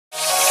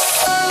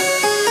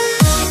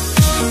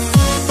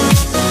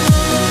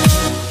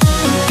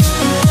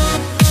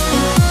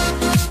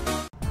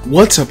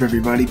What's up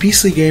everybody,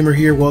 Beastly Gamer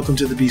here, welcome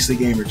to the Beastly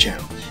Gamer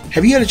channel.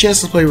 Have you had a chance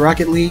to play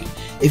Rocket League?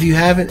 If you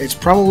haven't, it's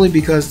probably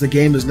because the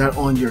game is not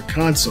on your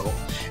console,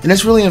 and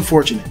that's really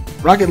unfortunate.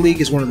 Rocket League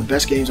is one of the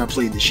best games I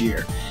played this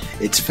year.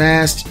 It's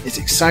fast, it's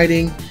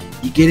exciting,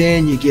 you get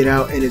in, you get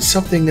out, and it's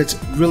something that's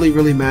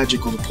really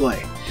magical to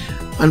play.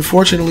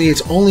 Unfortunately,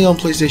 it's only on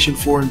PlayStation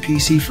 4 and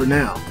PC for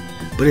now,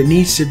 but it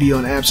needs to be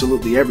on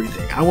absolutely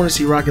everything. I want to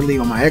see Rocket League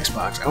on my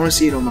Xbox, I want to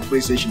see it on my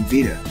PlayStation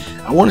Vita,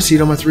 I want to see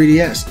it on my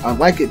 3DS, I'd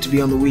like it to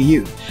be on the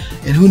Wii-U,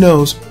 and who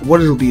knows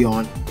what it'll be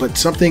on, but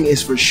something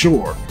is for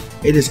sure.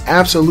 It is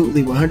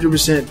absolutely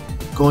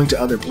 100% going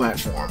to other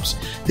platforms.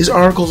 This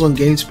article's on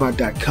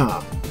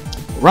GameSpot.com.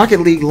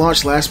 Rocket League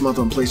launched last month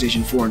on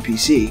PlayStation 4 and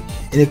PC,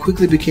 and it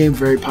quickly became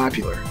very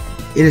popular.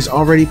 It has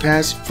already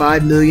passed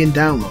 5 million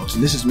downloads,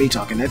 and this is me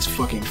talking, that's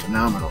fucking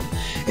phenomenal.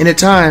 And at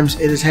times,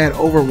 it has had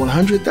over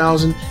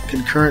 100,000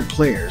 concurrent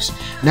players.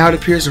 Now it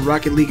appears that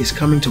Rocket League is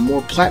coming to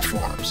more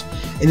platforms.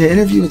 In an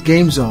interview with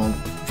GameZone,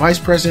 Vice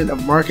President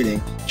of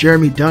Marketing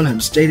Jeremy Dunham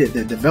stated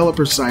that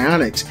developer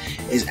Psyonix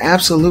is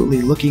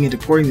absolutely looking into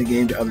porting the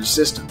game to other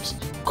systems.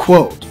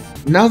 Quote,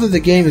 "Now that the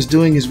game is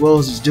doing as well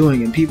as it's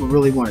doing and people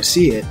really want to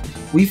see it,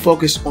 we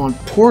focus on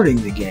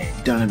porting the game,"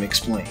 Dunham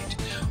explained.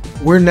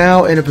 "We're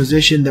now in a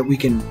position that we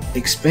can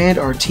expand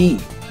our team.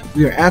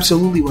 We are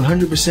absolutely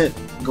 100%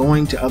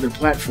 going to other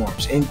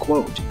platforms," end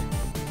quote.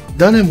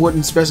 Dunham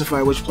wouldn't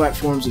specify which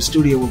platforms the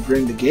studio will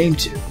bring the game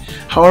to.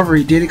 However,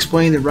 he did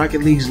explain that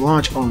Rocket League's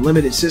launch on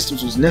limited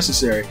systems was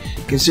necessary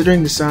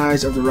considering the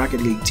size of the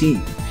Rocket League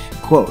team.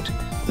 Quote,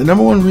 "The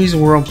number one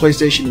reason we're on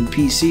PlayStation and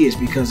PC is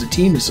because the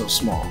team is so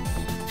small.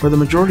 For the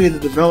majority of the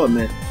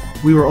development,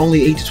 we were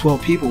only 8 to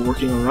 12 people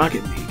working on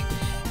Rocket League.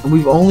 And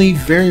we've only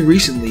very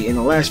recently, in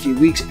the last few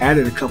weeks,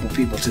 added a couple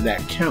people to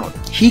that count."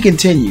 He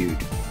continued,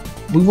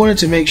 "We wanted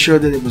to make sure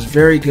that it was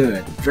very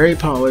good, very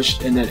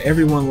polished, and that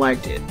everyone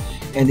liked it.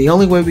 And the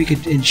only way we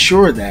could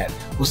ensure that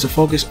was to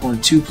focus on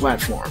 2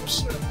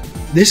 platforms."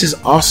 This is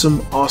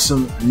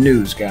awesome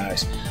news,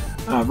 guys.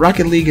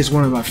 Rocket League is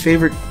one of my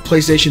favorite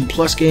PlayStation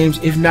Plus games,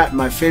 if not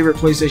my favorite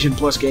PlayStation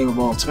Plus game of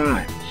all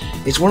time.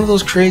 It's one of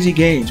those crazy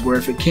games where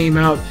if it came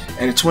out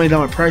at a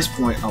 $20 price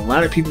point, a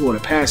lot of people would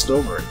have passed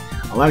over it.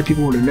 A lot of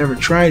people would have never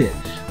tried it.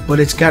 But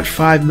it's got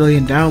 5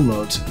 million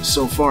downloads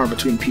so far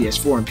between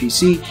PS4 and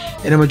PC,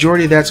 and a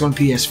majority of that's on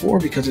PS4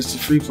 because it's a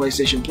free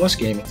PlayStation Plus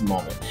game at the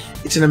moment.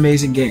 It's an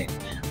amazing game.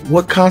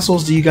 What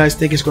consoles do you guys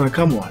think it's going to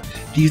come on?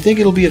 Do you think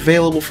it'll be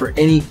available for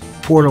any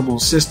portable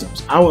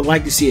systems? I would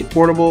like to see it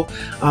portable.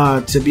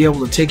 To be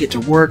able to take it to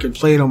work and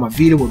play it on my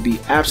Vita would be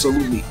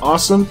absolutely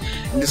awesome,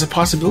 and there's a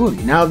possibility.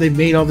 Now they've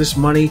made all this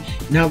money,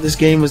 now this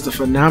game is the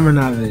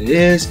phenomenon that it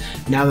is,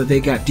 now that they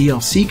got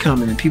DLC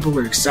coming and people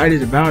are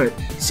excited about it,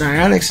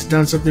 Psyonix has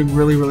done something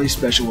really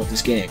special with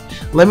this game.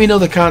 Let me know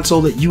the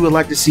console that you would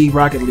like to see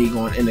Rocket League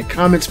on in the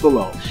comments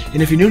below,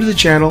 and if you're new to the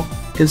channel,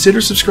 consider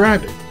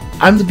subscribing.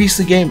 I'm the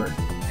Beastly Gamer,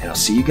 and I'll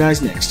see you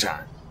guys next time.